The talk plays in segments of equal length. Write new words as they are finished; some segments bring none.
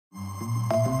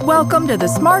Welcome to the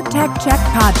Smart Tech Check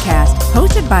podcast,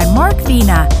 hosted by Mark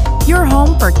Vina, your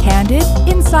home for candid,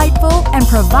 insightful, and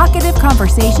provocative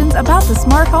conversations about the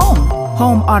smart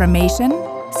home automation,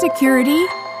 security,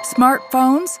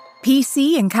 smartphones,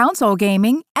 PC and console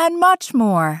gaming, and much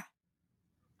more.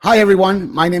 Hi,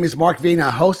 everyone. My name is Mark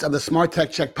Vina, host of the Smart Tech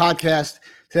Check podcast.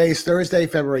 Today is Thursday,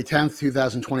 February 10th,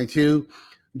 2022.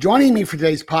 Joining me for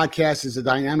today's podcast is a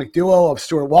dynamic duo of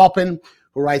Stuart Walpin,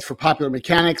 who writes for Popular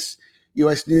Mechanics,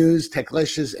 U.S. News,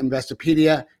 Techlicious,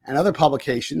 Investopedia, and other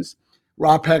publications.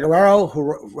 Rob Pegoraro, who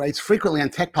writes frequently on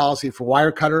tech policy for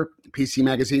Wirecutter, PC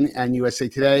Magazine, and USA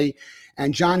Today.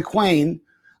 And John Quain,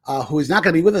 who is not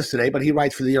going to be with us today, but he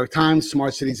writes for the New York Times,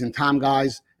 Smart Cities, and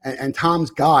Tom's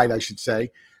Guide, I should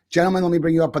say. Gentlemen, let me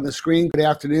bring you up on the screen. Good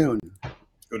afternoon.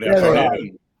 Good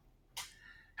afternoon.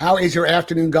 How is your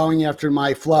afternoon going after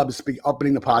my flubs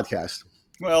opening the podcast?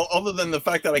 Well, other than the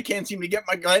fact that I can't seem to get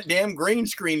my goddamn green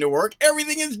screen to work,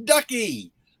 everything is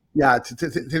ducky. Yeah, to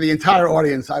the entire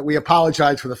audience, we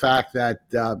apologize for the fact that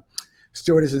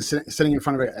Stuart isn't sitting in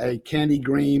front of a candy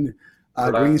green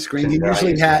green screen. He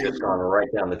usually has gone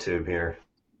right down the tube here.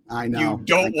 I know. You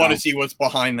don't want to see what's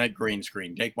behind that green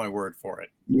screen. Take my word for it.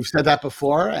 You've said that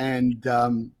before, and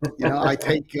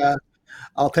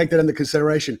I'll take that into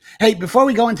consideration. Hey, before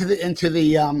we go into the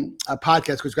podcast,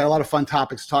 because we've got a lot of fun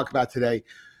topics to talk about today,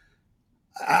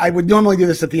 I would normally do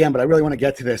this at the end, but I really want to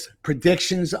get to this.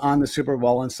 Predictions on the Super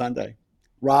Bowl on Sunday.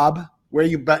 Rob, where are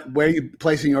you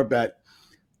placing your bet?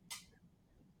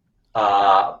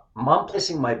 I'm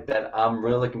placing my bet. I'm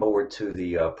really looking forward to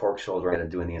the pork shoulder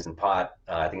and doing the instant pot.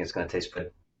 I think it's going to taste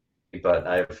good, but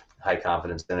I have high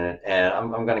confidence in it, and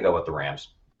I'm going to go with the Rams.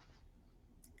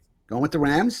 Going with the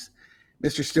Rams?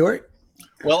 Mr. Stewart?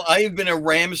 Well, I've been a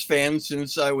Rams fan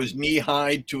since I was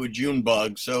knee-high to a June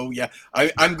bug. So, yeah,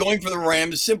 I'm going for the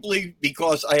Rams simply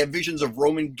because I have visions of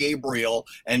Roman Gabriel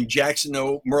and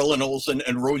Merlin Olsen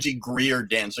and Rosie Greer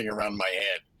dancing around my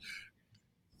head.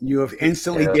 You have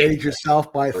instantly dated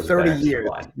yourself by 30 years.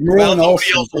 Well, nobody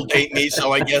else will date me,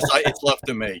 so I guess it's left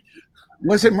to me.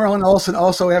 Was Merlin Olsen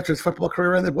also after his football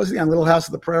career ended? Wasn't he on Little House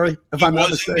of the Prairie? He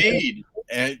was indeed.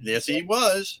 And yes, he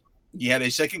was. He had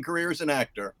a second career as an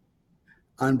actor.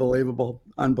 Unbelievable.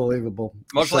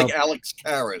 Much like Alex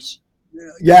Karras.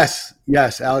 Yes,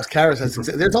 Alex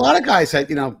Karras. There's a lot of guys that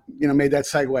made that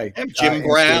segue. And Jim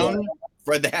Brown,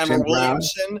 Fred the Hammer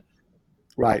Williamson.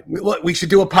 Right. We should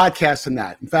do a podcast on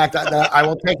that. In fact, I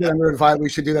will take it under advice. We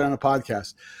should do that on a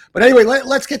podcast. But anyway,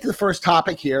 let's get to the first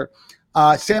topic here.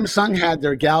 Samsung had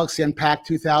their Galaxy Unpacked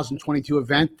 2022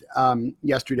 event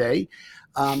yesterday.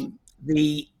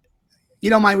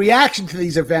 My reaction to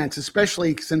these events,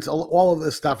 especially since all of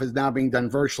this stuff is now being done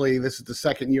virtually, this is the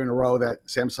second year in a row that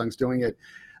Samsung's doing it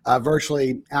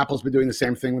virtually. Apple's been doing the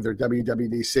same thing with their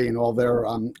WWDC and all their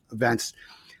events.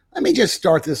 Let me just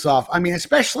start this off. I mean,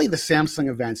 especially the Samsung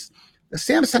events. The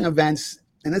Samsung events,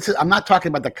 and I'm not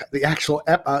talking about the actual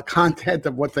content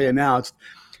of what they announced.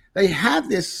 They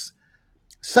have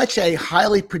such a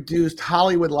highly produced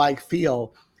Hollywood-like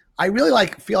feel. I really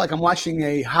feel like I'm watching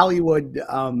a Hollywood,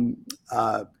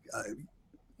 a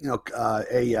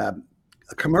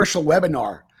commercial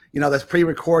webinar, that's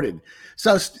pre-recorded.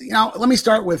 So, let me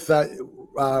start with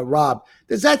Rob.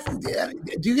 Do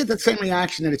you get the same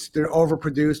reaction that they're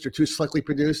overproduced or too slickly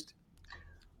produced?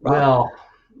 Rob? Well,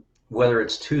 whether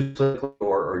it's too slick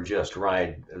or just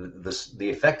right, the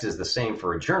effect is the same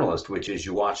for a journalist, which is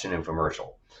you watch an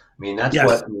infomercial. I mean, that's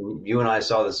what you and I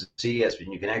saw this at CES, but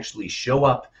you can actually show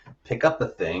up, pick up the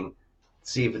thing,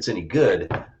 see if it's any good,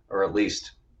 or at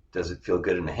least does it feel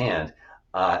good in the hand.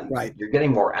 Right. You're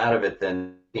getting more out of it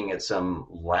than looking at some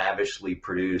lavishly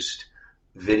produced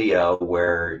video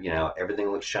where, everything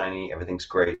looks shiny, everything's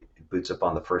great, it boots up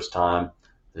on the first time,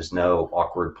 there's no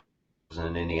awkward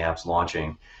and any apps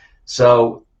launching.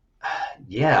 So,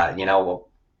 yeah,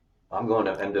 I'm going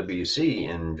to MWC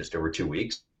in just over 2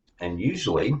 weeks. And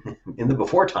usually, in the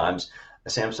before times, a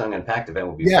Samsung Unpacked event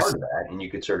would be part of that, and you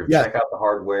could sort of check out the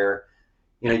hardware.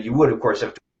 You would, of course,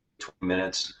 have 20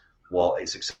 minutes while a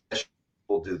successful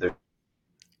will do the.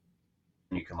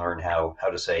 You can learn how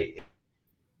to say.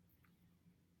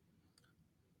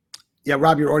 Yeah,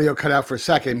 Rob, your audio cut out for a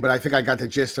second, but I think I got the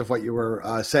gist of what you were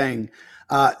saying.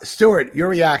 Stuart, your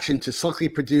reaction to slickly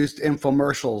produced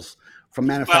infomercials from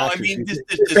manufacturers? Well, I mean, this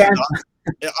is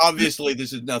obviously,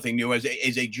 this is nothing new. As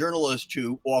a journalist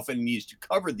who often needs to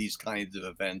cover these kinds of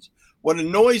events, what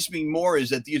annoys me more is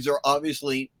that these are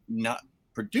obviously not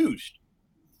produced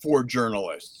for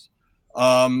journalists.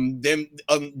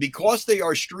 Because they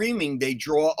are streaming, they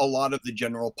draw a lot of the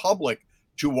general public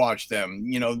to watch them.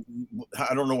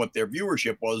 I don't know what their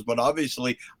viewership was, but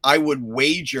obviously I would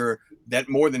wager that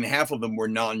more than half of them were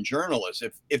non-journalists.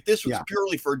 If this was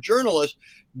purely for journalists,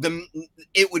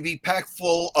 it would be packed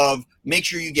full of make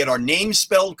sure you get our names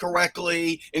spelled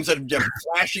correctly instead of just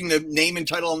flashing the name and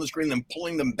title on the screen, then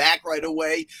pulling them back right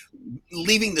away,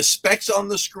 leaving the specs on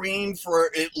the screen for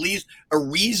at least a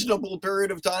reasonable period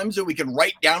of time so we can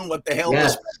write down what the hell the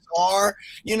specs are.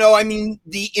 I mean,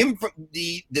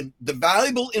 the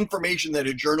valuable information that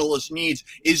a journalist needs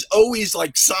is always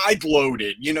like side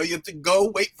loaded. You have to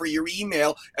go wait for your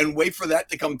email and wait for that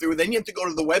to come through. Then you have to go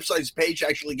to the website's page to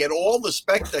actually get all the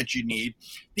specs that you need.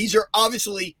 These are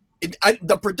obviously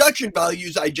the production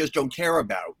values I just don't care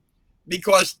about,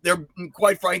 because they're,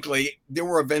 quite frankly, there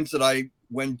were events that I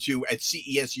went to at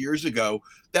CES years ago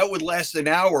that would last an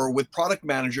hour with product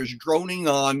managers droning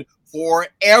on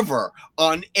forever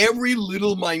on every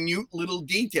minute little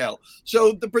detail.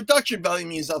 So the production value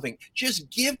means nothing. Just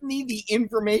give me the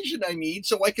information I need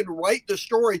so I can write the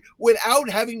story without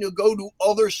having to go to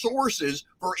other sources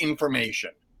for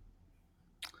information.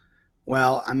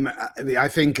 Well, I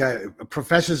think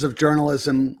professors of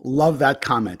journalism love that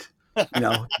comment.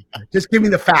 Just give me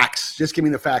the facts. Just give me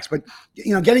the facts. But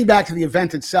getting back to the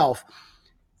event itself,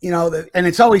 and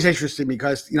it's always interesting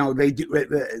because they do.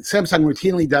 Samsung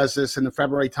routinely does this in the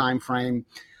February timeframe.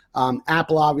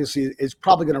 Apple obviously is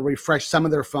probably going to refresh some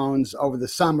of their phones over the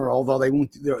summer, although they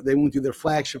won't do their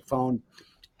flagship phone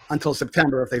until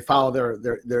September if they follow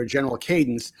their general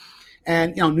cadence.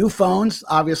 And new phones,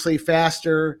 obviously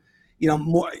faster.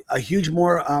 More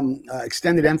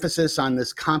extended emphasis on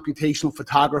this computational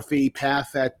photography path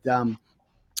that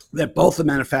both the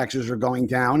manufacturers are going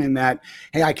down, in that,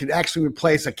 hey, I could actually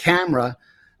replace a camera,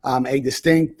 a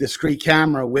discrete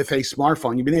camera with a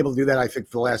smartphone. You've been able to do that, I think,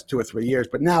 for the last 2 or 3 years,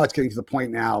 but now it's getting to the point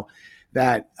now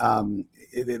that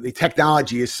the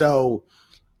technology is so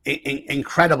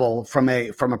incredible from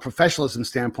a professionalism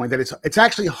standpoint that it's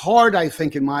actually hard, I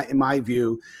think, in my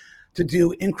view, to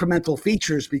do incremental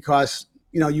features, because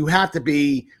you have to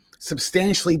be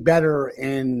substantially better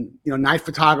in night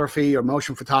photography or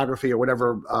motion photography or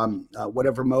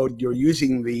whatever mode you're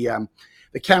using the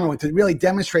camera with, to really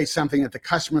demonstrate something that the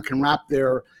customer can wrap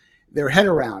their head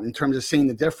around in terms of seeing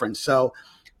the difference. So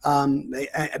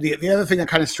the other thing that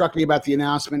kind of struck me about the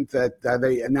announcement, that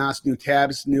they announced new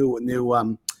tabs,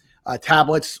 new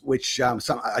tablets, which a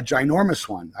ginormous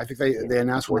one. I think they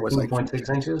announced what it was, like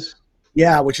 14.6 inches.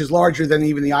 Yeah, which is larger than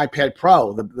even the iPad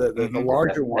Pro, the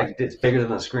larger one. It's bigger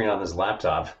than the screen on this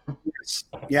laptop.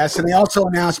 Yes, and they also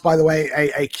announced, by the way,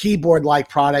 a keyboard-like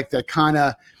product that kind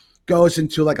of goes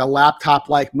into like a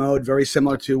laptop-like mode, very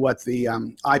similar to what the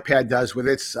iPad does with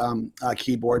its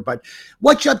keyboard. But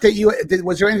what jumped at you?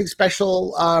 Was there anything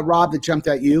special, Rob, that jumped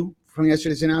at you from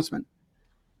yesterday's announcement?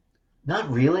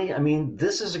 Not really. I mean,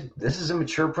 this is a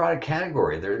mature product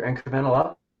category. They're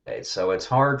incremental updates, so it's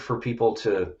hard for people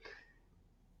to.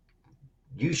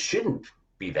 You shouldn't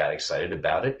be that excited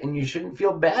about it, and you shouldn't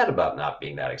feel bad about not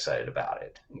being that excited about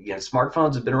it.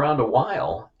 Smartphones have been around a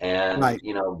while, and right.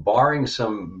 Barring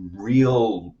some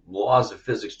real laws of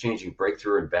physics changing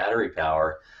breakthrough in battery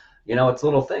power, it's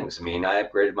little things. I mean, I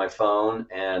upgraded my phone,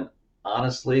 and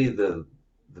honestly, the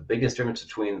biggest difference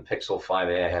between the Pixel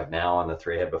 5a I have now and the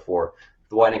 3 I had before,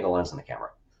 the wide-angle lens on the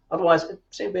camera. Otherwise,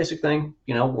 same basic thing.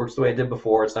 Works the way it did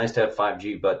before. It's nice to have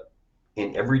 5G, but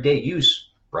in everyday use,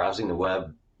 browsing the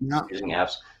web, using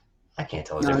apps, I can't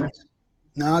tell the difference.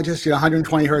 No, just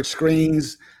 120 hertz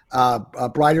screens,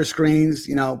 brighter screens.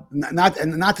 Not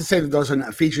to say that those are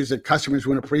features that customers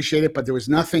wouldn't appreciate it, but there was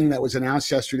nothing that was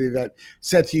announced yesterday that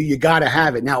said to you got to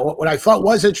have it. Now, what I thought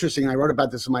was interesting, I wrote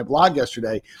about this in my blog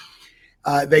yesterday.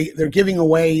 They're giving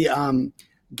away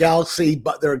Galaxy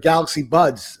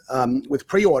Buds with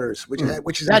pre-orders, which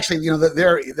is actually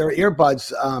their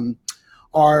earbuds.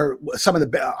 Are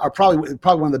probably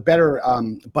one of the better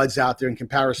buds out there in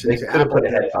comparison to Apple. They put a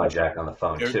headphone jack on the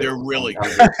phone too. They're really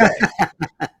good.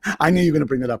 I knew you were going to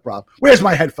bring that up, Rob. Where's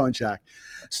my headphone jack?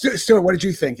 Stuart, what did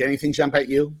you think? Anything jump at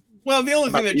you? Well, the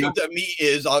only thing that jumped at me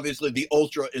is obviously the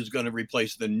Ultra is going to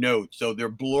replace the Note, so they're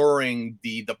blurring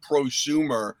the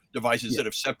prosumer device instead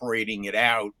of separating it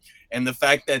out. And the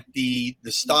fact that the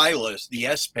stylus, the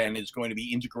S Pen, is going to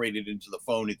be integrated into the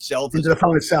phone itself. Into the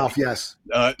phone itself, yes.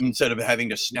 Instead of having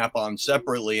to snap on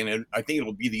separately. And I think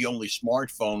it'll be the only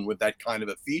smartphone with that kind of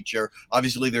a feature.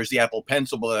 Obviously, there's the Apple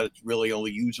Pencil, but that's really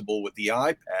only usable with the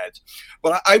iPads.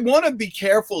 But I want to be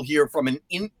careful here from an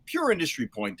pure industry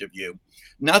point of view,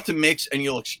 not to mix, and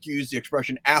you'll excuse the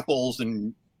expression, apples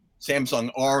and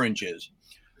Samsung oranges.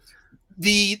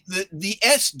 The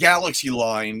S Galaxy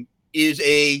line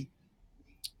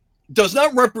does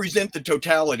not represent the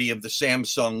totality of the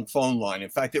Samsung phone line. In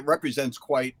fact, it represents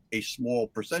quite a small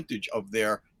percentage of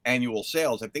their annual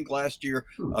sales. I think last year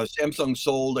Samsung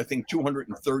sold, I think,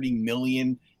 230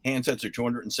 million handsets or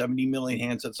 270 million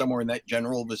handsets, somewhere in that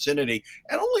general vicinity,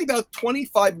 and only about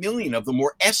 25 million of them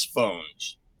were S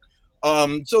phones.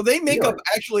 So they make up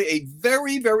actually a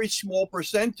very, very small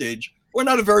percentage, or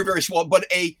not a very, very small, but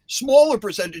a smaller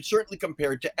percentage, certainly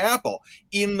compared to Apple.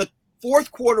 In the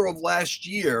fourth quarter of last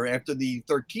year, after the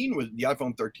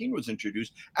iPhone 13 was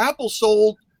introduced, Apple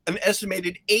sold an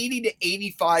estimated 80 to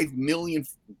 85 million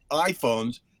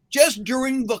iPhones just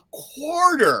during the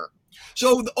quarter.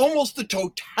 So almost the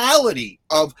totality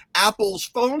of Apple's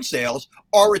phone sales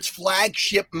are its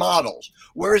flagship models,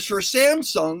 whereas for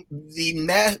Samsung,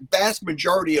 the vast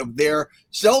majority of their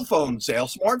smartphone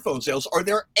sales are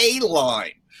their A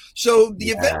line. So the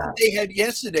event that they had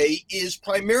yesterday is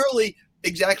primarily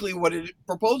exactly what it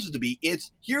proposes to be.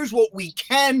 It's here's what we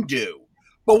can do,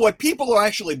 but what people are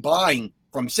actually buying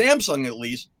from Samsung, at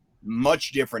least,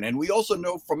 much different. And we also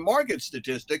know from market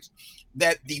statistics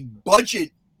that the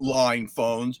budget line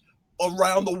phones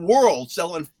around the world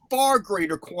sell in far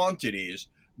greater quantities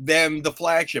than the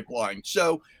flagship line.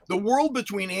 So the world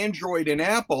between Android and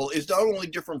Apple is not only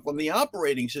different from the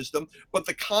operating system, but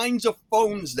the kinds of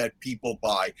phones that people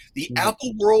buy. The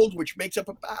Apple world, which makes up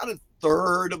about a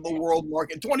third of the world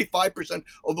market, 25%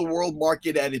 of the world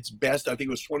market at its best, I think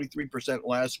it was 23%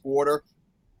 last quarter.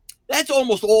 That's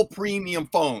almost all premium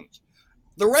phones.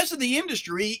 The rest of the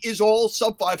industry is all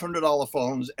sub $500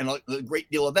 phones, and a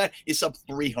great deal of that is sub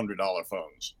 $300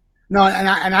 phones. No, and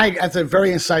I that's a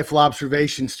very insightful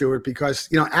observation, Stuart, because,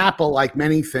 Apple, like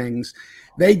many things,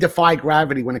 they defy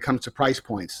gravity when it comes to price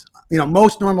points.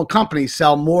 Most normal companies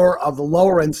sell more of the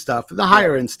lower end stuff than the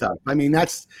higher end stuff. I mean,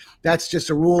 that's just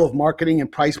a rule of marketing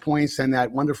and price points, and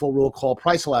that wonderful rule called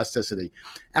price elasticity.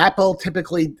 Apple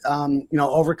typically,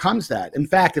 overcomes that. In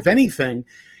fact, if anything,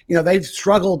 they've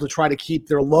struggled to try to keep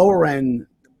their lower end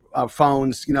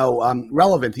phones,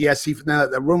 relevant. The SE. Now,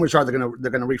 the rumors are they're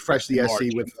going to refresh the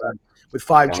SE with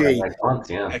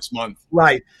 5G next month.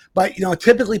 Right, but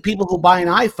typically people who buy an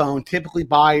iPhone typically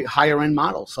buy higher end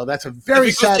models. So that's a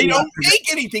very sad. They don't make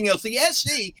anything else. The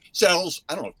SE sells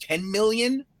 10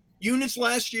 million units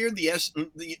last year.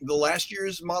 The last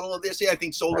year's model of the SE, I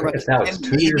think, sold around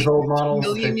 2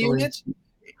 million units.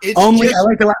 I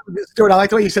like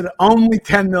the way you said it. Only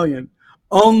 10 million.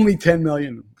 Only 10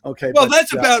 million. Okay. Well,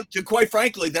 that's about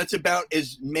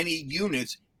as many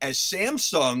units as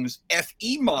Samsung's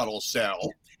FE models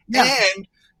sell. Yeah. And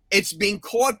it's being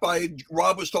caught by,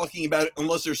 Rob was talking about it,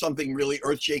 unless there's something really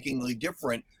earth-shakingly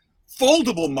different,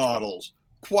 foldable models.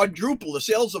 The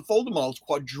sales of foldable models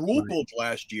quadrupled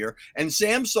last year, and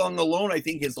Samsung alone, I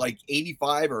think, is like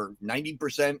 85 or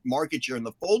 90% market share in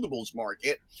the foldables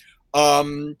market.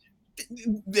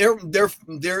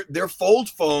 Their fold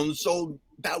phones sold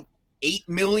about 8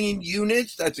 million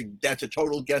units. That's a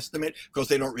total guesstimate because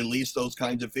they don't release those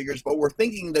kinds of figures, but we're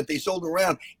thinking that they sold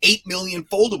around 8 million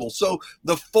foldables. So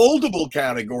the foldable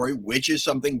category, which is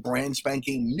something brand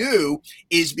spanking new,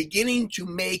 is beginning to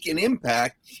make an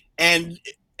impact. And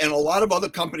a lot of other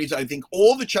companies, I think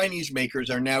all the Chinese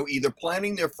makers are now either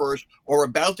planning their first or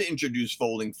about to introduce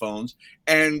folding phones.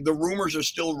 And the rumors are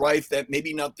still rife that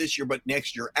maybe not this year, but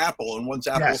next year, Apple. And once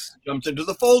Apple jumps into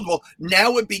the foldable,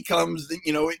 now it becomes,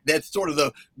 that's sort of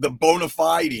the bona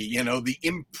fide, the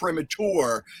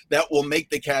imprimatur that will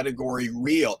make the category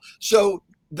real. So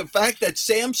the fact that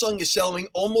Samsung is selling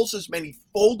almost as many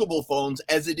foldable phones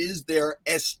as it is their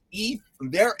FE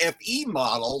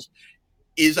models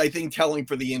is, I think, telling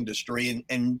for the industry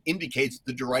and indicates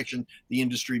the direction the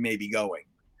industry may be going.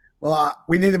 Well,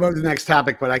 we need to move to the next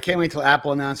topic, but I can't wait till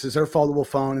Apple announces their foldable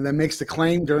phone and then makes the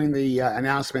claim during the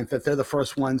announcement that they're the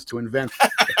first ones to invent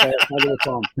the foldable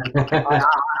phone.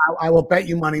 I will bet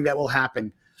you money that will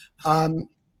happen.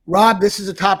 Rob, this is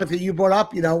a topic that you brought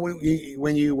up.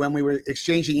 When we were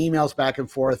exchanging emails back and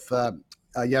forth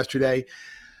yesterday.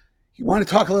 You want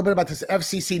to talk a little bit about this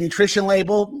FCC nutrition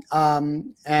label,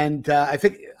 and I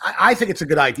think it's a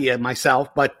good idea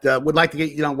myself, but would like to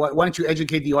get why don't you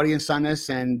educate the audience on this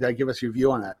and give us your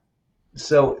view on that?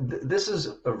 So this is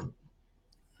a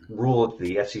rule that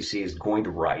the FCC is going to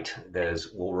write that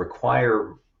will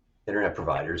require internet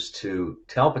providers to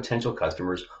tell potential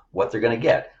customers what they're going to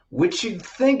get, which you'd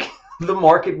think the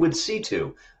market would see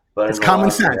to, but it's common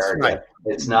sense, right?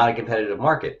 It's not a competitive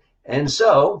market. And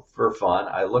so, for fun,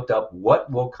 I looked up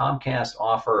what will Comcast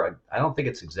offer. I don't think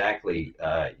it's exactly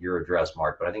your address,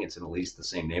 Mark, but I think it's in at least the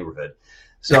same neighborhood.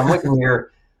 So I'm looking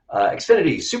here.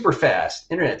 Xfinity, super fast,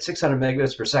 internet, 600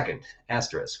 megabits per second,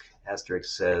 asterisk. Asterisk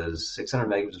says 600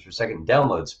 megabits per second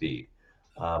download speed.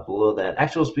 Below that,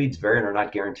 actual speeds vary and are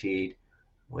not guaranteed.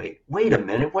 Wait a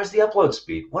minute. What's the upload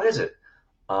speed? What is it?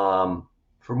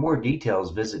 For more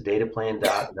details, visit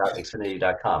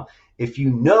dataplan.xfinity.com. If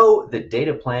you know that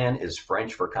Dataplan is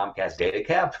French for Comcast data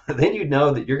cap, then you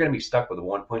know that you're going to be stuck with a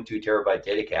 1.2 terabyte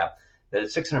data cap that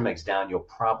at 600 megs down, you'll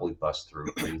probably bust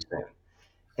through pretty soon.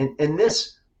 And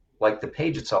this, like the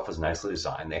page itself is nicely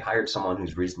designed. They hired someone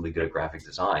who's reasonably good at graphic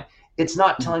design. It's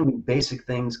not telling me basic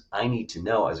things I need to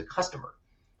know as a customer.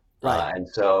 Right. And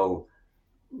so,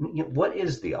 what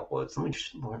is the uploads? Let me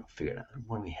just figure it out.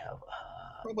 What do we have?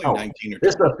 Probably 19 or 20.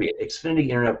 This must be it. Xfinity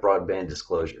Internet Broadband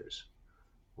Disclosures.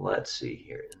 Let's see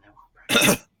here.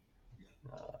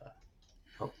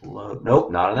 Upload.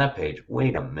 Nope, not on that page.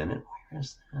 Wait a minute. Where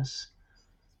is this?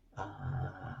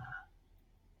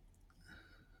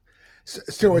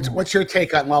 Stuart, what's your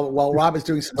take on while Rob is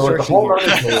doing some searching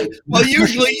here? Well,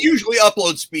 usually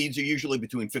upload speeds are usually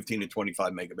between 15 and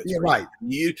 25 megabits. Yeah, right.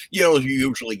 You don't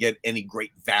usually get any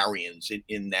great variance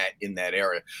in that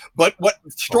area. But what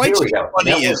strikes me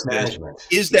funny is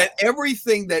that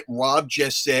everything that Rob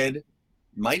just said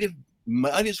might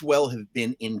as well have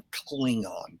been in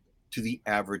Klingon to the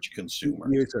average consumer.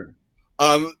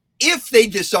 If they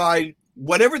decide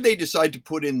whatever they decide to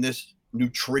put in this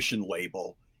nutrition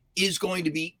label is going to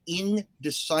be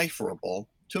indecipherable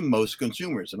to most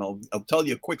consumers. And I'll tell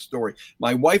you a quick story.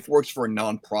 My wife works for a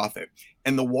nonprofit,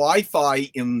 and the Wi-Fi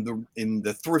in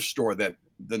the thrift store that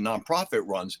the nonprofit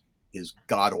runs is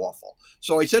god awful.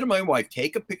 So I said to my wife,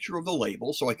 take a picture of the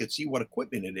label so I could see what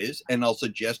equipment it is, and I'll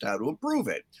suggest how to improve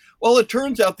it. Well, it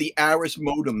turns out the Aris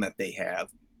modem that they have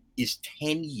is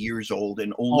 10 years old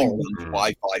and only runs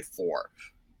Wi-Fi 4.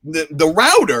 The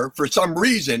router, for some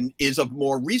reason, is of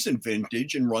more recent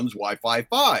vintage and runs Wi-Fi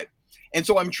 5. And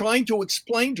so I'm trying to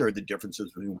explain to her the differences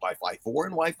between Wi-Fi 4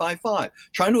 and Wi-Fi 5,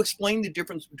 trying to explain the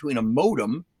difference between a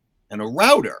modem and a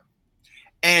router,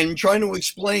 and trying to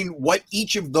explain what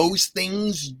each of those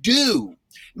things do.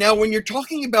 Now, when you're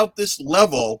talking about this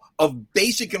level of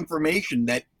basic information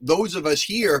that those of us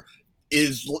here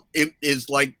is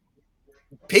like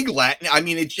pig Latin, I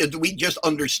mean, we just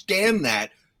understand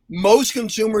that. Most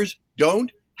consumers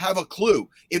don't have a clue.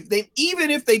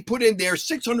 Even if they put in their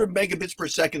 600 megabits per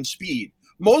second speed,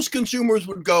 most consumers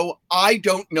would go, I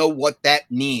don't know what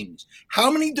that means. How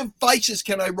many devices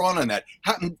can I run on that?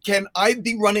 Can I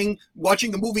be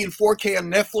watching a movie in 4K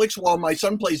on Netflix while my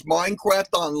son plays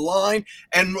Minecraft online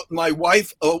and my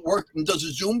wife works and does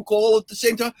a Zoom call at the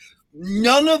same time?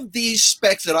 None of these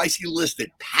specs that I see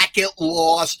listed, packet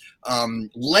loss,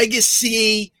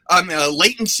 latency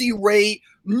rate,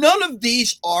 none of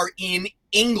these are in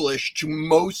English to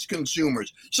most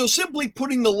consumers. So simply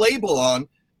putting the label on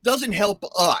doesn't help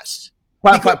us.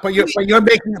 But you're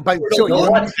making the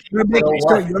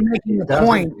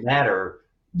point. Matter.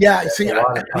 Yeah. See,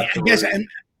 I guess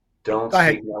don't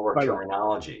speak network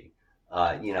terminology.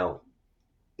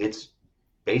 It's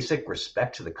basic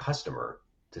respect to the customer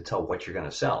to tell what you're going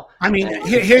to sell. I mean,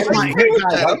 here's I'm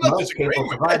not disagreeing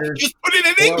with that. Just put it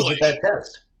in English. That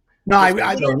test. No,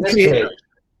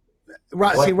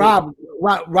 Rob,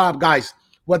 guys,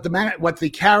 what the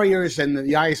carriers and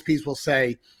the ISPs will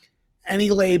say,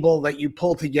 any label that you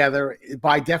pull together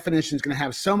by definition is going to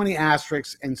have so many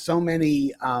asterisks and so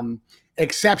many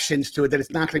exceptions to it that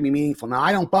it's not going to be meaningful. Now,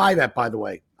 I don't buy that, by the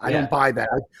way. I don't buy that.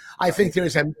 I think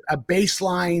there's a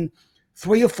baseline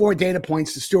 3 or 4 data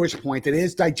points to Stuart's point that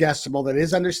is digestible, that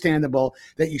is understandable,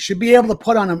 that you should be able to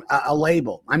put on a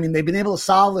label. I mean, they've been able to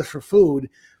solve this for food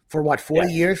for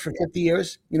 40 years, for 50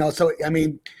 years, so, I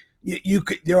mean,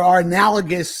 there are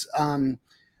analogous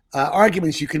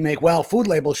arguments you can make. Well, food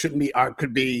labels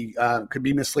could be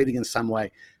misleading in some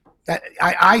way.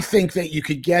 I think that you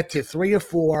could get to 3 or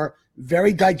 4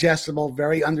 very digestible,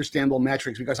 very understandable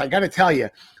metrics, because I got to tell you,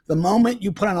 the moment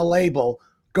you put on a label,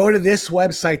 go to this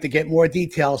website to get more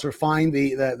details or find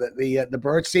the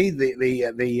birdseed,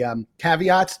 the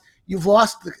caveats, you've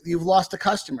lost the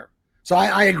customer. So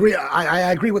I agree.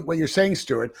 I agree with what you're saying,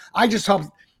 Stuart. I just hope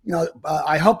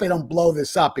I hope they don't blow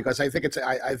this up, because I think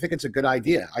it's a good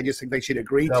idea. I just think they should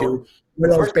agree to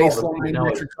those baseline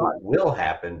metrics. What will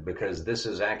happen, because this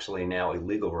is actually now a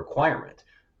legal requirement.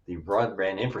 The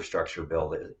Broadband Infrastructure Bill,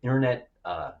 the Internet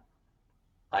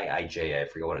IIJA, I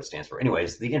forget what it stands for.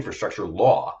 Anyways, the infrastructure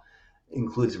law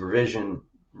includes a provision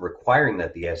requiring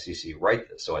that the FCC write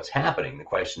this. So it's happening. The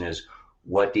question is,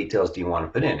 what details do you want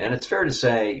to put in? And it's fair to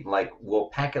say, like, will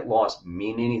packet loss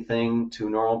mean anything to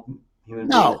normal human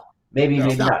beings? Maybe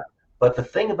not. But the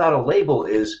thing about a label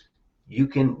is you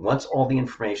can, once all the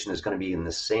information is going to be in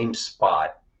the same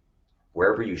spot,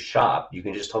 wherever you shop, you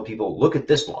can just tell people, look at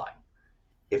this line.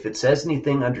 If it says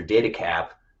anything under data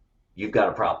cap, you've got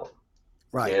a problem.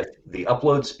 Right. If the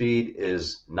upload speed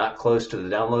is not close to the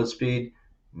download speed,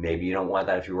 Maybe you don't want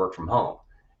that if you work from home.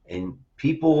 And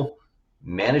people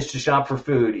manage to shop for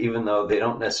food, even though they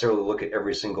don't necessarily look at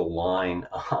every single line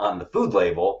on the food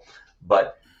label.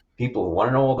 But people who want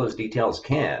to know all those details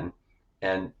can.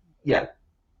 And yeah,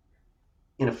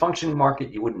 in a functioning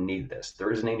market, you wouldn't need this.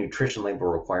 There isn't a nutrition label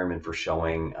requirement for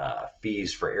showing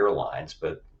fees for airlines,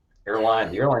 but the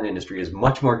airline industry is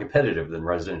much more competitive than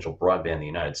residential broadband in the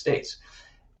United States.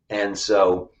 And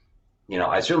so,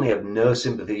 I certainly have no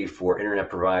sympathy for internet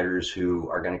providers who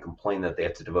are going to complain that they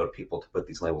have to devote people to put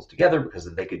these labels together, because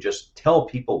if they could just tell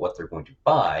people what they're going to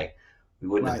buy, we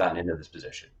wouldn't have gotten into this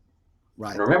position.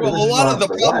 Right. And remember, a lot of the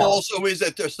problem also is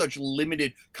that there's such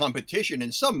limited competition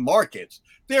in some markets.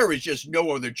 There is just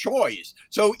no other choice.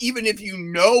 So even if you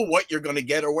know what you're going to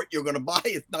get or what you're going to buy,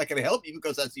 it's not going to help you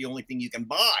because that's the only thing you can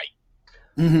buy.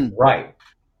 Mm-hmm. Right.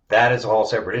 That is a whole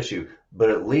separate issue. But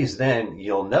at least then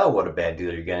you'll know what a bad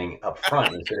deal you're getting up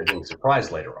front instead of being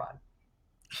surprised later on.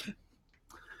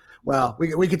 Well,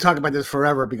 we could talk about this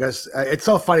forever because it's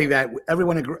so funny that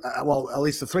everyone at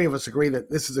least the three of us agree that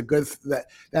this is a good that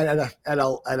at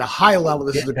a high level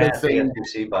this is a good thing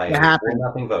to happen.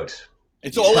 Nothing votes.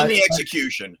 It's all in the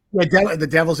execution. Yeah, the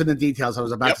devil's in the details. I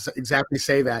was about to exactly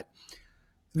say that.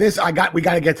 We got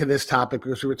to get to this topic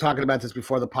because we were talking about this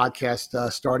before the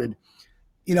podcast started.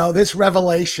 This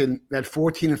revelation that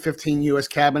 14 and 15 U.S.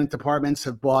 cabinet departments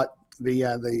have bought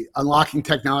the unlocking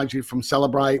technology from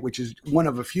Cellebrite, which is one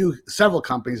of several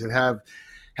companies that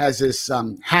has this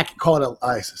call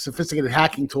it sophisticated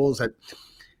hacking tools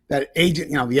that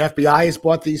agent. The FBI has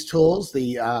bought these tools.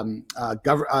 The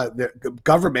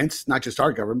governments, not just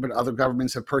our government, but other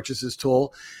governments have purchased this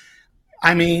tool.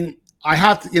 I mean, I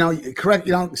have to, correct,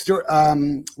 Stuart,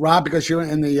 Rob, because you're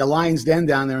in the Lion's Den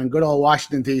down there in good old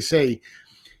Washington, D.C.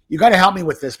 You got to help me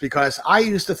with this because I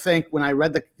used to think when I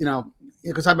read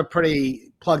because I'm a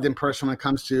pretty plugged in person when it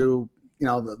comes to,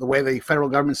 the way the federal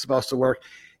government's supposed to work.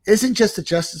 Isn't just the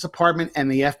Justice Department and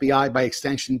the FBI by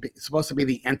extension supposed to be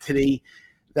the entity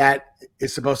that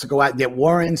is supposed to go out and get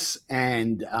warrants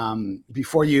and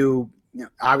before you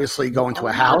obviously go into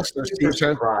a house? I'm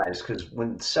surprised because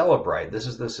when Cellebrite, this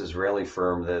is this Israeli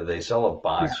firm, they sell a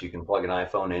box. You can plug an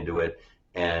iPhone into it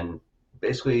and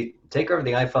basically take over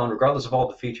the iPhone, regardless of all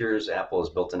the features Apple has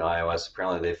built into iOS.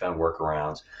 Apparently, they found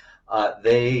workarounds.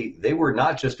 They were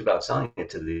not just about selling it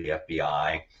to the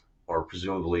FBI or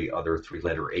presumably other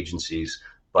three-letter agencies,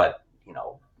 but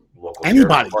local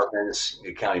anybody, departments,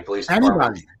 county police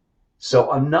departments.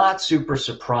 So I'm not super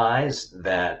surprised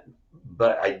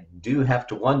but I do have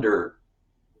to wonder,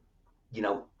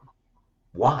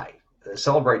 why? The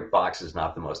Cellebrite box is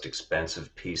not the most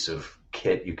expensive piece of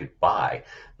kit you could buy,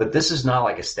 but this is not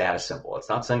like a status symbol. It's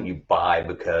not something you buy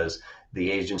because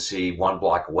the agency one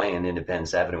block away in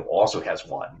Independence Avenue also has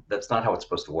one. That's not how it's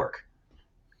supposed to work.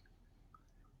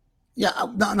 Yeah,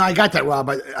 no, I got that, Rob.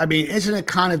 But I mean, isn't it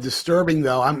kind of disturbing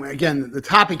though? Again, the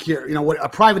topic here, what a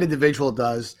private individual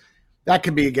does, that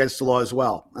could be against the law as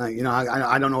well. I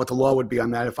don't know what the law would be on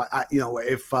that.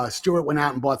 If Stuart went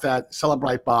out and bought that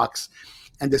Cellebrite box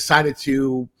and decided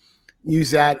to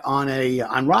use that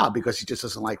on Rob because he just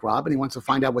doesn't like Rob and he wants to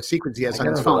find out what secrets he has on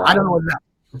his phone. I don't know what that.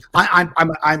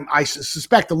 I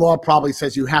suspect the law probably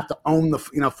says you have to own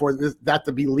for that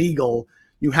to be legal,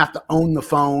 you have to own the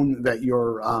phone that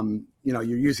you're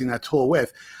using that tool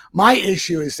with. My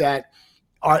issue is that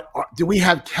do we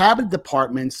have cabinet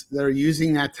departments that are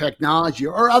using that technology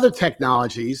or other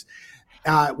technologies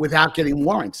without getting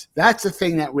warrants? That's the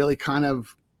thing that really kind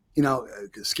of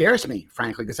scares me,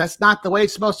 frankly, because that's not the way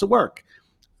it's supposed to work.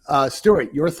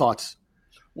 Stuart, your thoughts?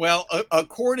 Well,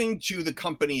 according to the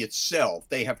company itself,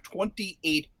 they have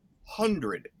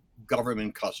 2,800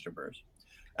 government customers.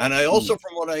 And I also,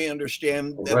 from what I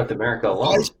understand, North America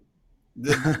alone.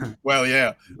 Well,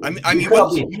 yeah. I mean,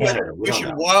 Fish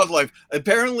and Wildlife.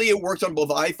 Apparently, it works on both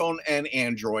iPhone and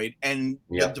Android, and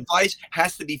the device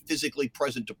has to be physically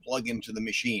present to plug into the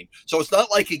machine. So it's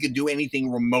not like it could do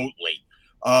anything remotely.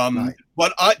 Right.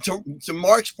 But to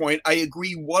Mark's point, I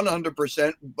agree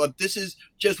 100%. But this is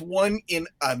just one in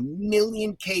a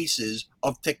million cases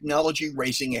of technology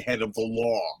racing ahead of the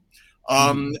law,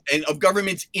 and of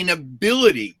government's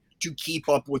inability to keep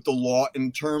up with the law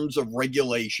in terms of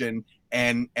regulation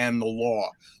and the law.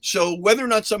 So whether or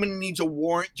not someone needs a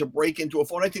warrant to break into a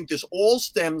phone, I think this all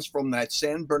stems from that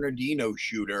San Bernardino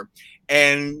shooter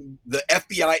and the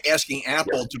FBI asking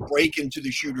Apple to break into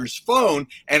the shooter's phone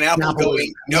and Apple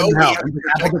going, no, we have to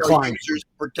protect our users'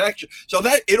 protection. So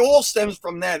that it all stems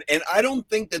from that. And I don't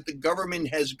think that the government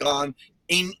has gone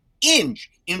an inch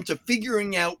into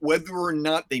figuring out whether or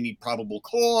not they need probable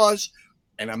cause.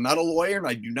 And I'm not a lawyer and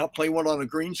I do not play one on a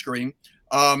green screen.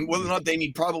 whether or not they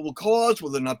need probable cause,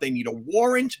 whether or not they need a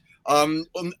warrant. I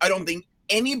don't think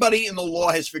anybody in the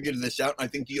law has figured this out. I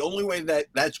think the only way that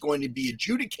that's going to be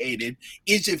adjudicated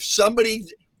is if somebody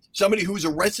who's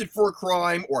arrested for a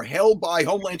crime or held by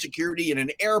Homeland Security in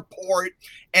an airport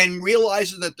and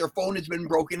realizes that their phone has been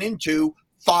broken into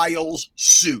files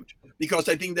suit. Because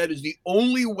I think that is the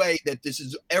only way that this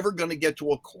is ever going to get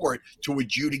to a court to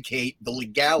adjudicate the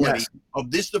legality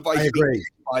of this device being used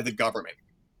by the government.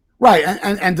 Right.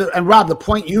 And Rob, the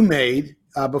point you made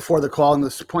before the call, and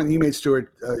the point you made,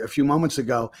 Stuart, a few moments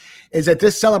ago, is that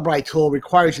this Cellebrite tool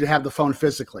requires you to have the phone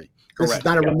physically. This is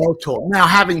not a remote tool. Now,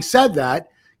 having said that,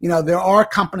 there are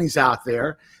companies out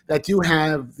there that do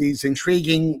have these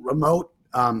intriguing remote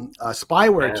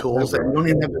spyware tools that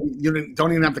you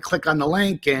don't even have to click on the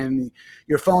link, and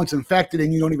your phone's infected,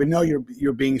 and you don't even know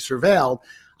you're being surveilled.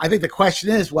 I think the question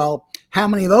is, well, how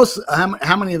many of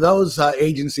those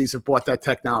agencies have bought that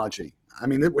technology? I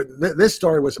mean, this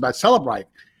story was about Cellebrite.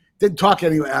 Didn't talk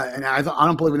any, and I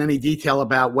don't believe in any detail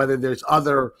about whether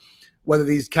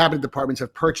these cabinet departments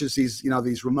have purchased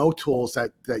these remote tools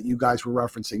that you guys were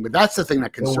referencing. But that's the thing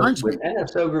that concerns me. With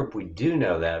NSO Group, we do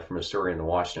know that from a story in the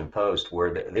Washington Post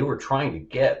where they were trying to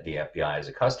get the FBI as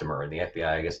a customer, and the FBI,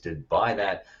 I guess, did buy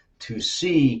that to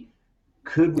see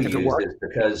could we use this,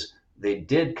 because they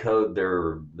did code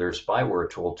their spyware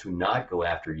tool to not go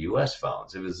after U.S.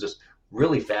 phones. It was just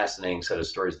really fascinating set of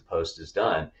stories the Post has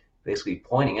done, basically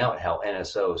pointing out how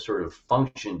NSO sort of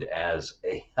functioned as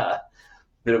a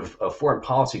bit of a foreign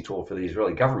policy tool for the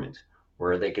Israeli government,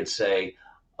 where they could say,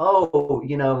 oh,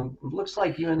 looks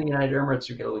like you and the United Emirates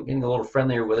are getting a little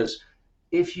friendlier with us.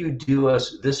 If you do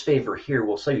us this favor here,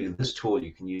 we'll sell you this tool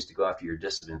you can use to go after your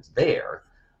dissidents there.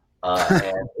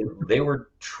 And they were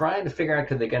trying to figure out,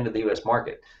 could they get into the U.S.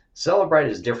 market? Cellebrite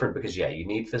is different because, you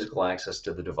need physical access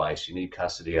to the device. You need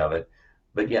custody of it.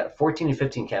 But 14 and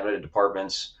 15 cabinet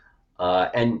departments.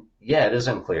 And it is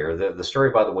unclear. The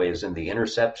story, by the way, is in The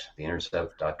Intercept,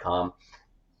 theintercept.com.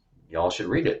 Y'all should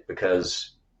read it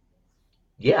because,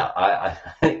 I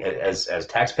as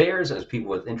taxpayers, as people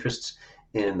with interests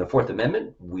in the Fourth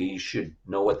Amendment, we should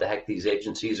know what the heck these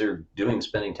agencies are doing,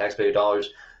 spending taxpayer dollars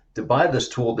to buy this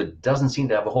tool that doesn't seem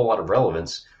to have a whole lot of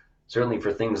relevance, certainly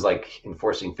for things like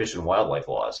enforcing fish and wildlife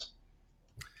laws.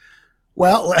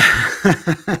 Well,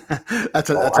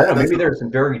 maybe there's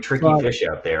some very tricky fish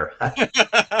out there.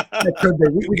 It could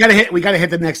be. We got to hit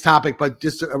the next topic, but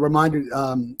just a reminder,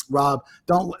 Rob,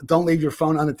 don't leave your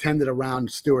phone unattended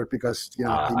around Stuart, because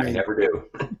I never do.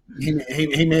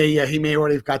 He may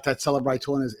already have got that Cellebrite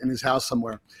tool in his house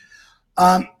somewhere.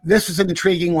 This is an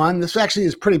intriguing one. This actually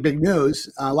is pretty big news.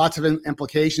 Lots of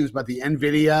implications, but the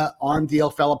NVIDIA ARM deal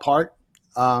fell apart.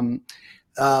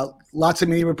 Lots of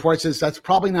media reports says that's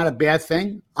probably not a bad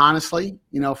thing, honestly,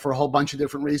 for a whole bunch of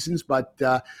different reasons. But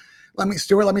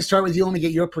Stuart, let me start with you. Let me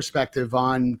get your perspective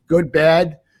on good,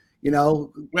 bad.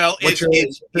 Well, it's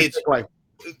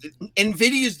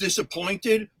NVIDIA is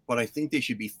disappointed, but I think they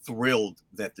should be thrilled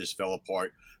that this fell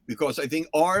apart, because I think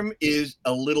ARM is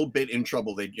a little bit in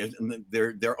trouble.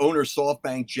 Their owner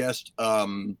SoftBank just I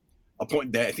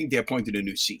think they appointed a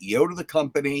new CEO to the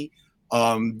company.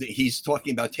 He's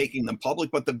talking about taking them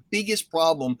public, but the biggest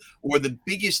problem, or the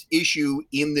biggest issue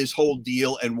in this whole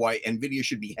deal, and why NVIDIA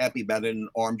should be happy about it and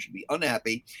ARM should be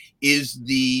unhappy, is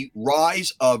the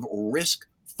rise of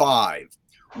RISC-V,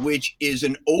 which is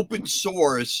an open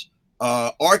source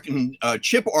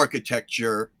chip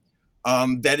architecture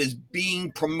that is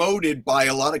being promoted by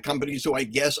a lot of companies who I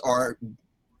guess are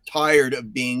tired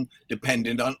of being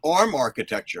dependent on ARM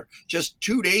architecture. Just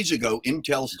 2 days ago,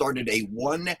 Intel started a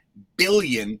 $1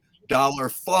 billion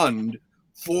fund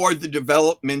for the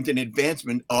development and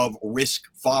advancement of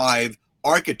RISC-V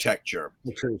architecture.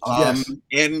 Yes.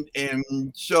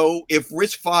 And so if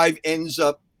RISC-V ends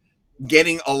up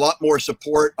getting a lot more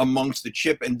support amongst the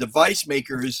chip and device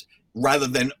makers rather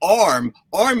than ARM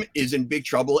is in big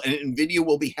trouble, and NVIDIA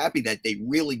will be happy that they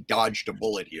really dodged a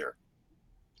bullet here.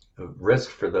 RISC,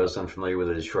 for those unfamiliar with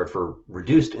it, is short for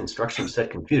Reduced Instruction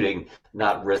Set Computing,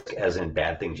 not RISC as in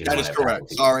bad things. That is correct.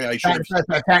 Sorry, I should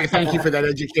have. Thank you for that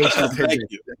educational Thank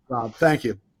you, Rob. Thank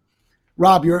you.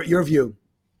 Rob, your view.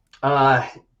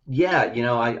 I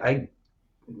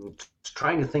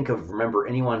trying to remember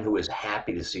anyone who was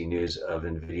happy to see news of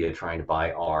NVIDIA trying to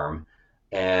buy ARM.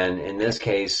 And in this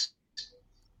case,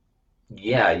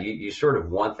 you sort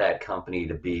of want that company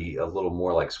to be a little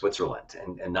more like Switzerland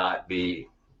and not be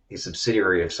a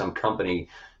subsidiary of some company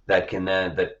that can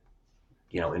then,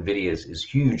 NVIDIA is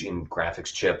huge in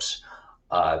graphics chips.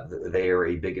 They are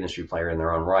a big industry player in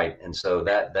their own right. And so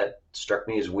that struck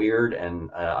me as weird.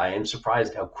 And I am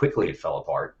surprised how quickly it fell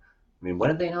apart. I mean, when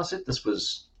did they announce it? This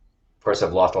was, of course,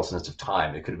 I've lost all sense of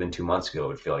time. It could have been 2 months ago. It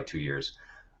would feel like 2 years.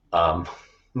 When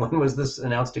was this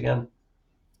announced again?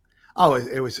 Oh,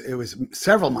 it was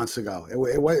several months ago. It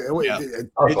was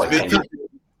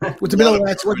the middle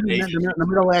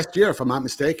of last year, if I'm not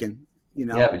mistaken.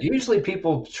 Yeah, but usually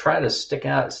people try to stick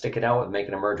it out with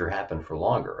making a merger happen for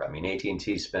longer. I mean,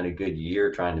 AT&T spent a good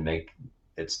year trying to make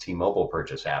its T-Mobile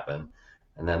purchase happen,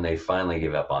 and then they finally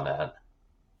gave up on that.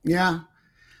 Yeah.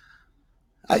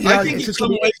 I think in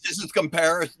some ways this is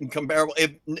comparable.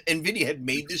 If NVIDIA had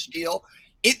made this deal,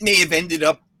 it may have ended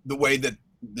up the way that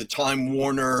the Time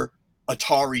Warner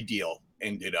Atari deal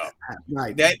ended up.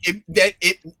 Right.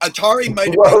 Atari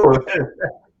might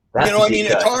have been,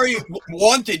 Atari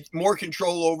wanted more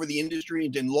control over the industry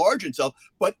and to enlarge itself,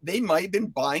 but they might have been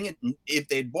buying it. If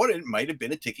they'd bought it, it might have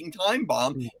been a ticking time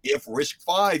bomb if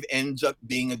RISC-V ends up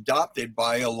being adopted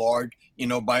by a large,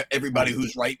 by everybody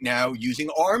who's right now using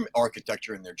ARM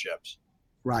architecture in their chips.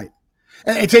 Right.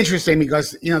 And it's interesting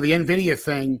because, the NVIDIA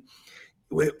thing,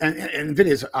 and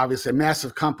NVIDIA is obviously a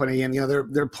massive company, and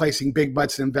they're placing big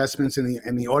butts and investments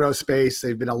in the auto space.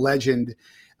 They've been a legend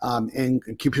in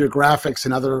computer graphics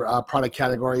and other product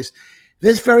categories.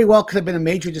 This very well could have been a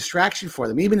major distraction for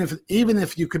them, even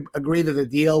if you could agree that the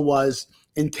deal was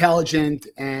intelligent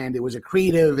and it was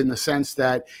accretive in the sense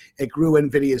that it grew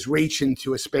NVIDIA's reach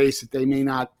into a space that they may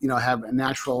not have a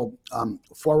natural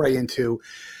foray into.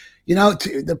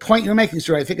 To the point you're making,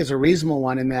 sir, I think is a reasonable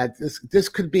one in that this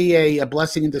could be a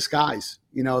blessing in disguise.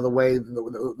 The way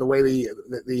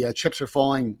the chips are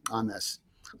falling on this.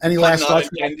 Any last thoughts?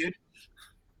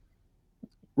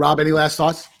 Rob, any last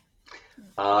thoughts?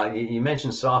 You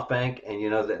mentioned SoftBank,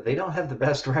 and they don't have the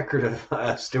best record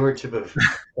of stewardship of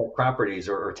tech properties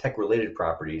or tech-related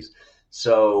properties.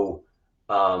 So,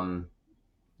 I'm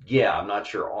not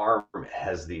sure ARM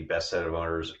has the best set of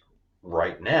owners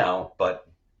right now, but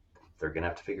they're going to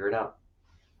have to figure it out.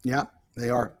 Yeah, they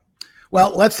are.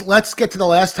 Well, let's get to the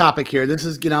last topic here. This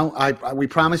is, we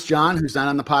promised John, who's not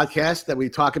on the podcast, that we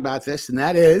talk about this, and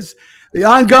that is the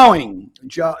ongoing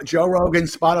Joe Rogan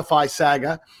Spotify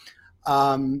saga.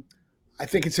 I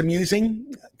think it's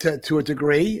amusing to a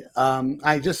degree.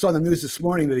 I just saw the news this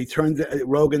morning that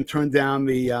Rogan turned down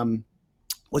the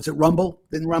was it Rumble?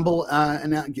 Didn't Rumble offer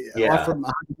him $100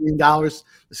 million,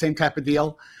 the same type of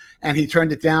deal, and he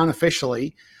turned it down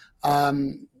officially.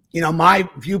 My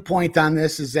viewpoint on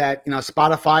this is that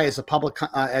Spotify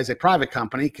as a private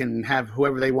company can have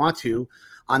whoever they want to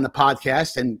on the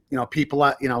podcast, and people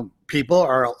are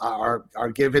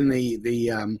given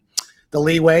the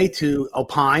leeway to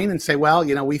opine and say, well,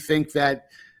 we think that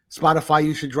Spotify,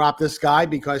 you should drop this guy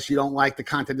because you don't like the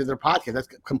content of their podcast. That's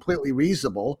completely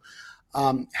reasonable.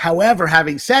 However,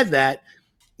 having said that,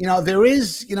 there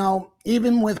is,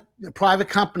 even with private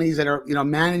companies that are,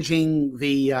 managing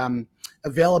the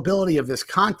availability of this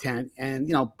content,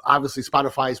 and obviously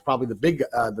Spotify is probably the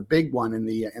big one in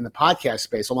the podcast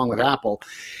space, along with Apple.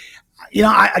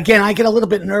 I get a little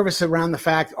bit nervous around the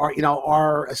fact,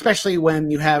 especially when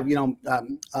you have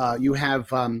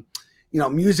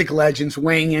music legends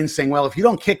weighing in saying, well, if you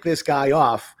don't kick this guy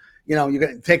off, you're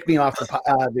going to take me off the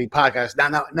podcast.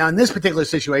 Now, in this particular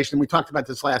situation, we talked about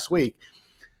this last week.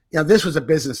 This was a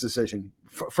business decision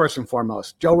first and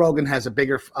foremost. Joe Rogan has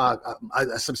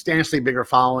a substantially bigger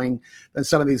following than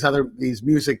some of these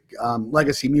music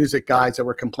legacy music guys that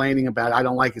were complaining about. I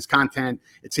don't like his content.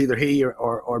 It's either he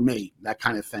or me, that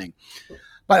kind of thing.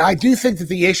 But I do think that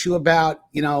the issue about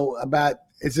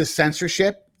is this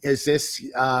censorship? Is this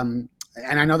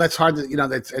and I know that's hard to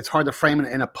it's hard to frame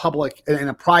in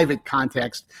a private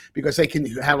context because they can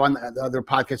have on the other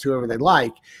podcasts whoever they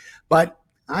like, but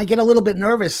I get a little bit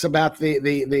nervous about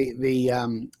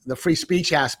the free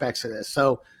speech aspects of this.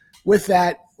 So with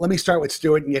that, let me start with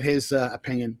Stuart and get his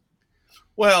opinion.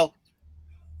 Well,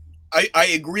 I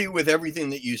agree with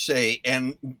everything that you say.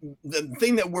 And the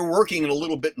thing that we're working a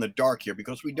little bit in the dark here,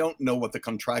 because we don't know what the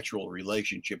contractual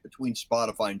relationship between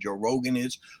Spotify and Joe Rogan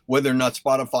is, whether or not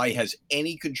Spotify has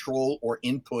any control or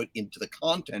input into the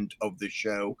content of the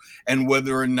show, and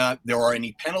whether or not there are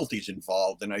any penalties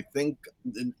involved. And I think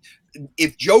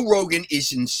if Joe Rogan is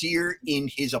sincere in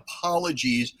his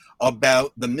apologies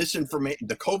about the misinformation,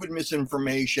 the COVID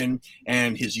misinformation,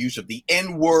 and his use of the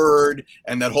N-word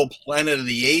and that whole Planet of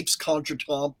the Apes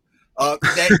contretemps,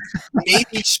 that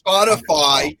maybe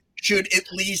Spotify should, at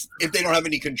least if they don't have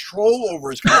any control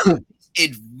over his content,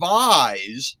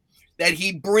 advise that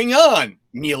he bring on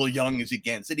Neil Young as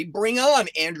against, that he bring on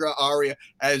Andrea Arya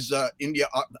as India.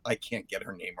 I can't get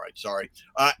her name right. Sorry.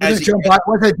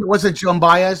 Was it Joan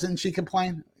Baez and she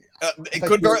complained? It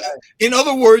could. In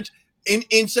other words,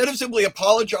 instead of simply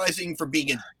apologizing for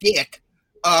being a dick,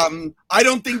 I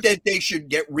don't think that they should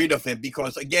get rid of him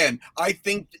because, again, I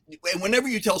think whenever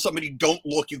you tell somebody don't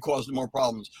look, you cause them more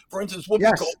problems. For instance,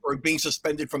 Whoopi Goldberg being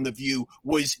suspended from The View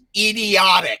was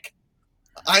idiotic.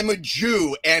 I'm a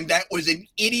Jew, and that was an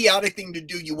idiotic thing to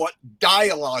do. You want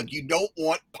dialogue. You don't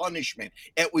want punishment.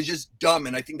 It was just dumb,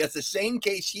 and I think that's the same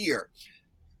case here.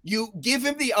 You give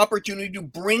him the opportunity to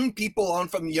bring people on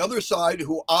from the other side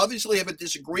who obviously have a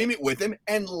disagreement with him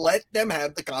and let them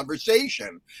have the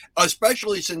conversation,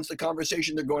 especially since the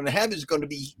conversation they're going to have is going to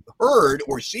be heard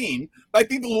or seen by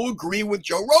people who agree with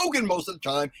Joe Rogan most of the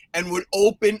time and would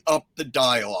open up the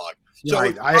dialogue. So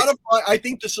right. I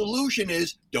think the solution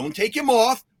is don't take him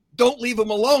off, don't leave him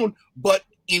alone, but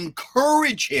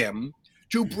encourage him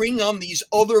to bring on these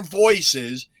other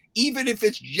voices, even if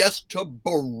it's just to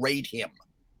berate him.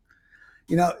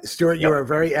 You know, Stuart, you're a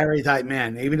very erudite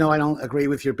man. Even though I don't agree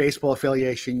with your baseball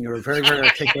affiliation, you're a very, very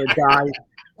articulate guy.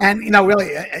 And,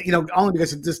 really, only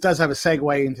because this does have a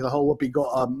segue into the whole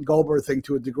Whoopi Goldberg thing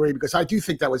to a degree, because I do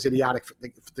think that was idiotic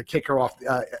to kick her off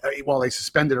while they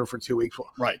suspended her for 2 weeks.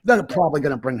 Right. They're probably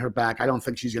going to bring her back. I don't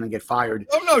think she's going to get fired.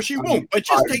 Oh, no, she won't. But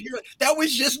just that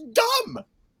was just dumb.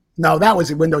 No, that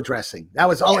was window dressing. That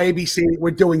was, ABC,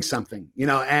 we're doing something,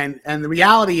 and the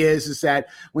reality is that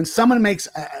when someone makes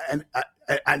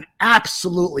an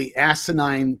absolutely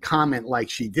asinine comment like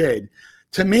she did,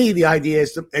 to me, the idea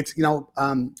is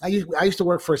I used to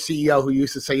work for a CEO who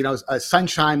used to say,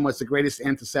 sunshine was the greatest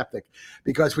antiseptic,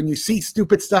 because when you see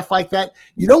stupid stuff like that,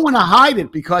 you don't want to hide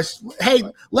it because, hey,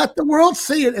 let the world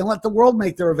see it and let the world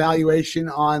make their evaluation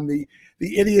on the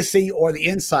idiocy or the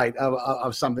insight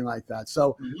of something like that.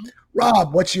 So,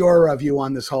 Rob, what's your view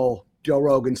on this whole Joe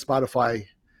Rogan Spotify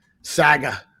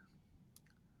saga?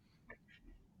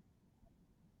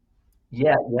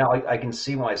 Yeah, I can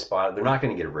see why they're not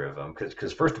going to get rid of them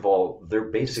because first of all, their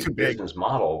basic business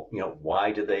model,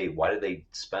 why did they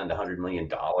spend $100 million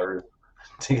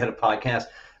to get a podcast?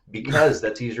 Because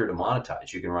that's easier to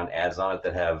monetize. You can run ads on it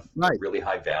that have really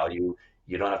high value.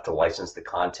 You don't have to license the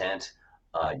content,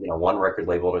 one record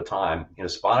label at a time.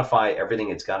 Spotify, everything,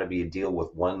 it's got to be a deal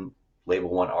with one label,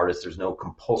 one artist. There's no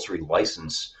compulsory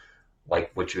license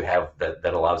like what you have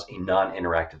that allows a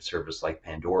non-interactive service like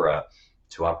Pandora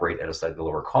to operate at a slightly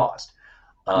lower cost.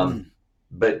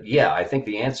 But yeah, I think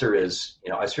the answer is,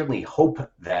 I certainly hope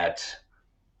that,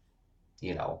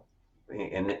 in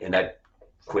that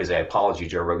quasi apology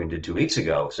Joe Rogan did 2 weeks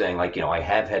ago, saying I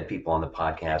have had people on the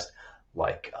podcast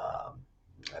like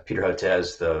Peter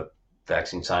Hotez, the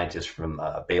vaccine scientist from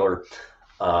Baylor,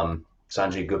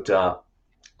 Sanjay Gupta,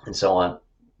 and so on,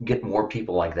 get more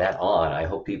people like that on. I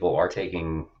hope people are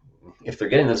if they're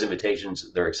getting those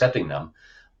invitations, they're accepting them.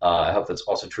 I hope that's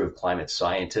also true of climate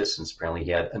scientists, since apparently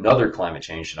he had another climate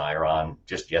change denier on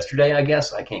just yesterday, I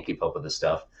guess. I can't keep up with this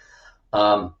stuff.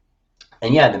 And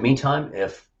yeah, in the meantime,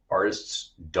 if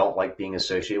artists don't like being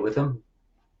associated with him,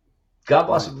 God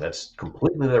bless them. That's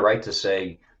completely their right to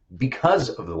say, because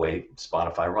of the way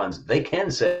Spotify runs, they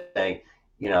can say,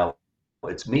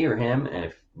 it's me or him, and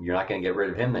if you're not going to get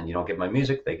rid of him, then you don't get my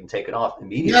music. They can take it off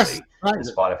immediately, and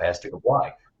Spotify has to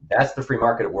comply. That's the free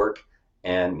market at work.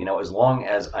 And, as long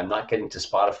as I'm not getting to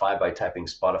Spotify by typing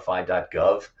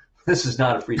spotify.gov, this is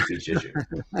not a free speech issue.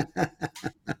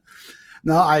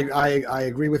 No, I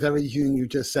agree with everything you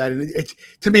just said. And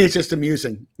to me, it's just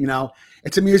amusing.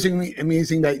 It's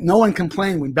amusing that no one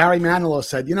complained when Barry Manilow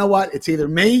said, you know what, it's either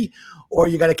me or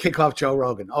you got to kick off Joe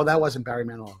Rogan. Oh, that wasn't Barry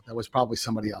Manilow. That was probably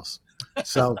somebody else.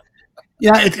 So,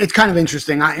 yeah, it's kind of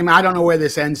interesting. I don't know where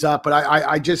this ends up, but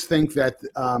I just think that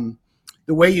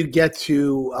the way you get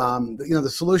to, the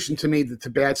solution to me to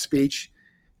bad speech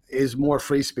is more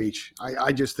free speech.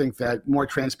 I just think that more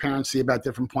transparency about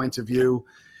different points of view.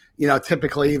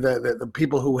 Typically the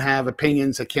people who have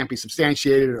opinions that can't be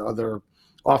substantiated or they're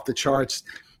off the charts,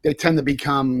 they tend to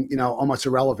become, almost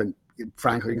irrelevant,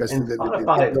 frankly. Because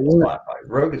Spotify,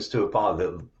 Rogan's to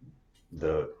apologize,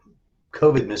 the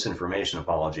COVID misinformation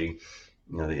apology,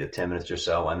 the 10 minutes or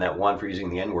so, and that one for using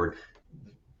the N-word,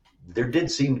 there did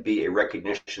seem to be a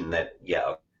recognition that,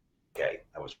 that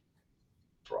was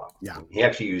wrong. Yeah. He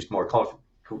actually used more colorful.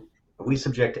 Are we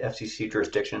subject to FCC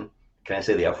jurisdiction? Can I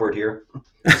say the F word here?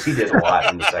 Because he did a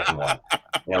lot in the second one.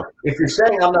 If you're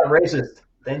saying I'm not racist,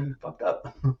 then you fucked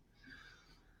up.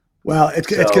 Well, it's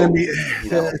going to be.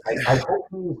 I hope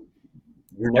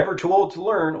you're never too old to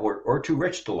learn or too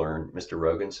rich to learn, Mr.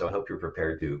 Rogan. So I hope you're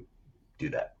prepared to do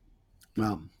that.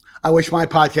 Well, I wish my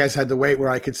podcast had the weight where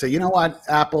I could say, you know what,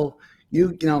 Apple,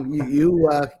 you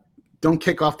don't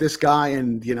kick off this guy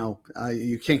and,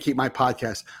 you can't keep my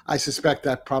podcast. I suspect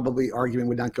that probably argument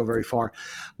would not go very far.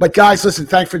 But guys, listen,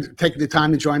 thanks for taking the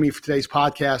time to join me for today's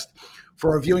podcast.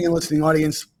 For our viewing and listening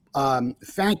audience,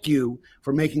 thank you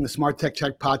for making the Smart Tech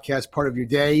Check podcast part of your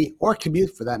day or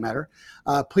commute for that matter.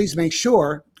 Please make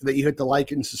sure that you hit the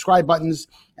like and subscribe buttons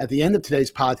at the end of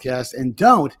today's podcast. And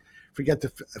don't forget to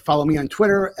follow me on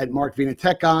Twitter at Mark Vina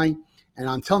Tech Guy. And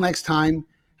until next time,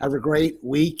 have a great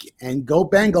week and go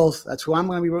Bengals. That's who I'm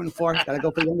going to be rooting for. Got to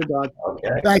go for the underdog. Okay.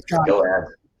 Thanks, guys. Go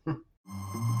ahead.